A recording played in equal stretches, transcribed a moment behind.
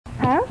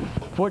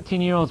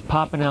14-year-olds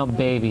popping out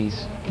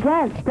babies.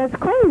 Yes, that's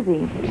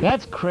crazy.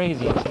 That's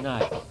crazy. It's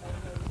nuts.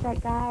 That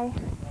guy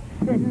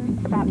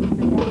sitting about to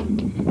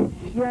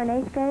death. You're in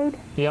 8th grade?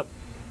 Yep.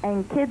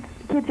 And kids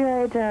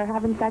your age are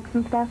having sex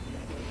and stuff?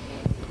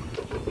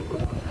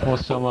 Well,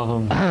 some of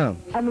them.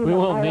 I mean, We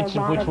won't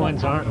mention which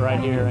ones aren't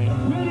right here. Right?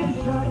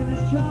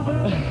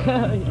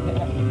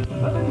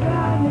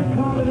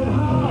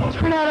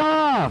 Turn that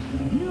off!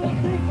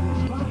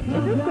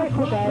 Is this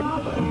Greatful Dead?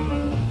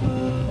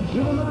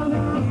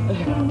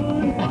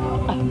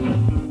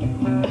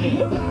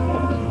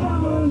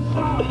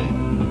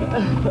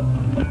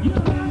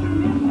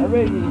 I'm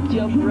ready to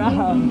jump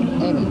around.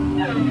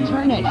 Amy,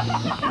 turn it.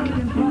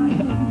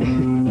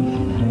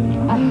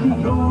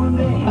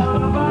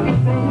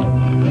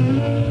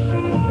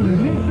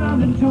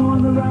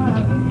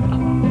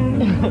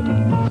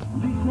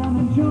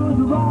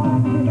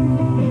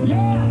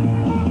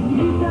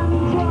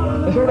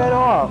 Turn that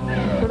off.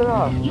 Turn it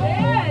off.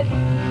 Yes.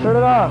 Turn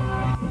it off.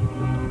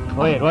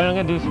 Wait, I'm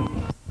gonna do some.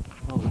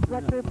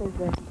 What group is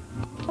this?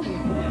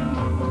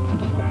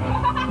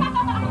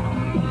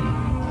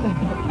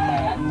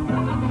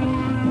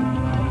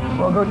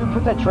 Well, go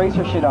put that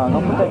tracer shit on.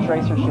 Go put that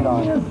tracer shit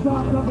on.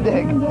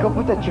 Nick, go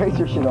put that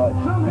tracer shit on.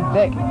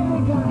 Nick!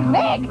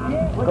 Nick!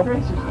 Go,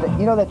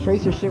 you know that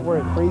tracer shit where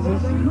it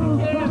freezes?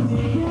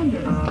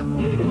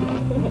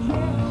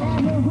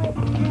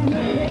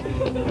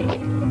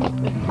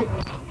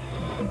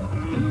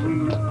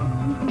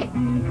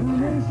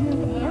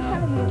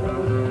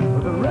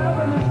 The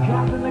Reverend is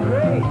trapped in the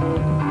grave.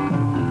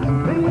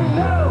 Do you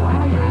know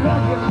how you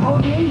love your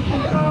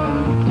vocation?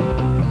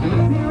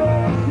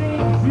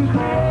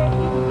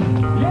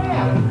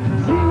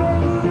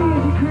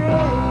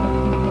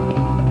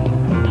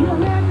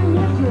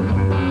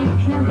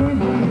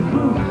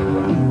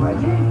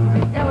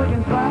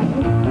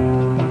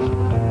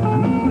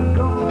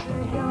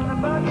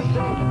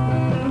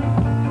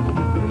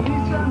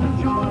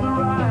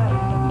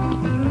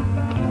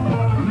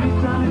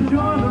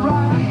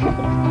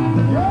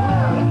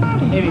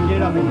 Maybe get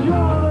it up and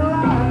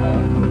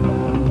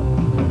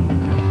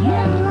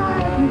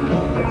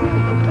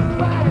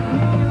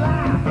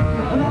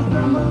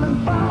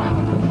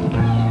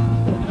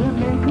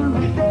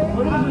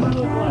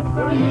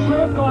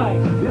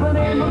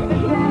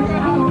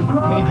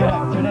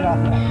turn it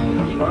off.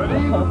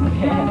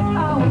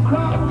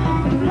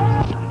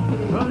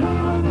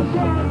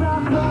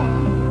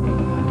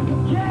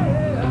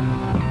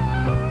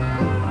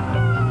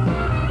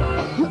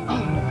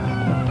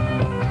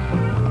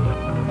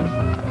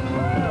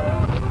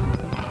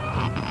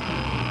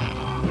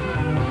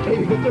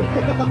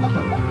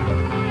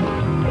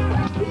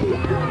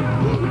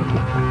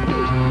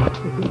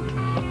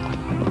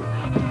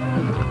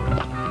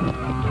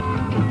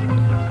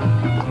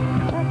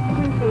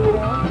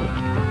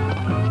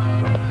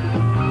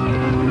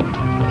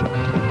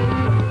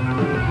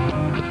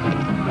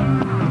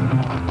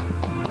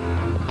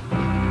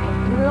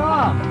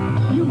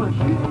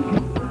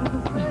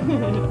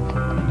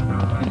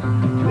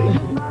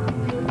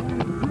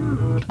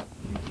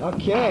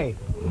 Okay.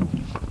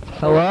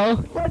 Hello?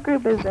 What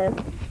group is this?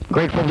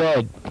 Grateful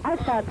Dead. I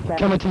thought so.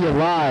 Coming to you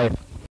live.